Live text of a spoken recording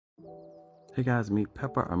Hey guys, meet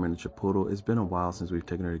Peppa, our miniature poodle. It's been a while since we've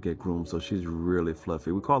taken her to get groomed, so she's really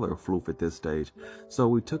fluffy. We call her a floof at this stage. So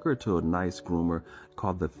we took her to a nice groomer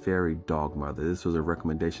called the Fairy Dog Mother. This was a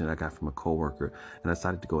recommendation I got from a coworker, and I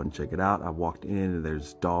decided to go and check it out. I walked in, and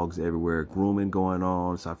there's dogs everywhere, grooming going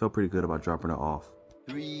on, so I felt pretty good about dropping her off.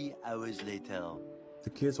 3 hours later. The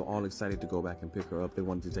kids were all excited to go back and pick her up. They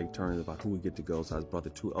wanted to take turns about who would get to go. So I brought the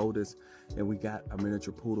two oldest, and we got a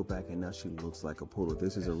miniature poodle back, and now she looks like a poodle.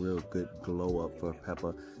 This is a real good glow up for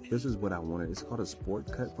Peppa. This is what I wanted. It's called a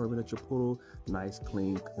sport cut for a miniature poodle. Nice,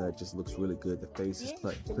 clean cut, just looks really good. The face is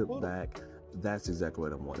clipped back. That's exactly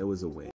what I want. It was a win.